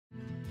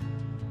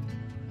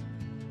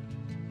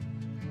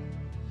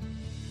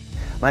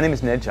My name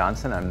is Ned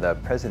Johnson. I'm the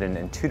president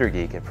and tutor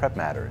geek at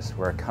PrepMatters.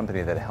 We're a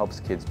company that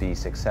helps kids be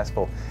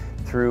successful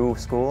through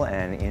school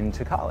and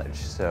into college.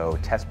 So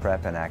test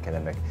prep and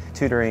academic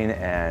tutoring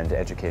and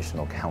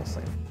educational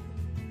counseling.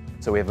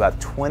 So we have about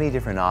 20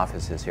 different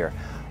offices here,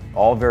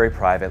 all very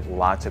private,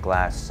 lots of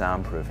glass,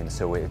 soundproofing,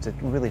 so it's a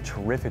really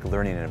terrific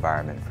learning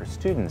environment for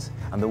students.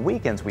 On the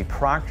weekends, we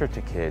proctor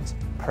to kids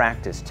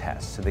practice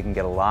tests so they can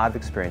get a lot of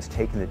experience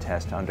taking the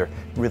test under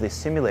really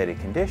simulated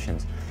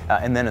conditions.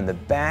 And then in the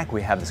back,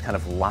 we have this kind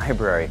of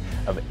library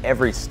of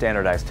every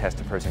standardized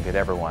test a person could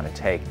ever want to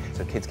take,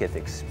 so kids get the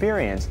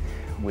experience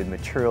with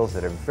materials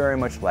that are very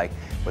much like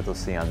what they'll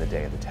see on the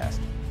day of the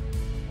test.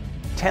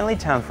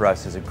 Tenleytown for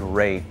us is a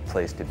great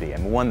place to be. I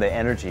mean, one, the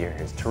energy here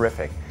is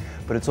terrific,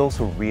 but it's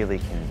also really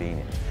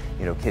convenient.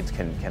 You know, kids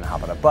can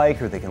hop on a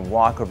bike or they can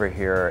walk over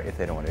here. If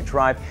they don't want to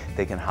drive,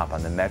 they can hop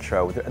on the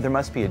metro. There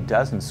must be a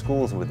dozen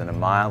schools within a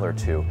mile or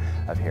two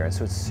of here, and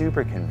so it's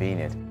super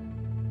convenient.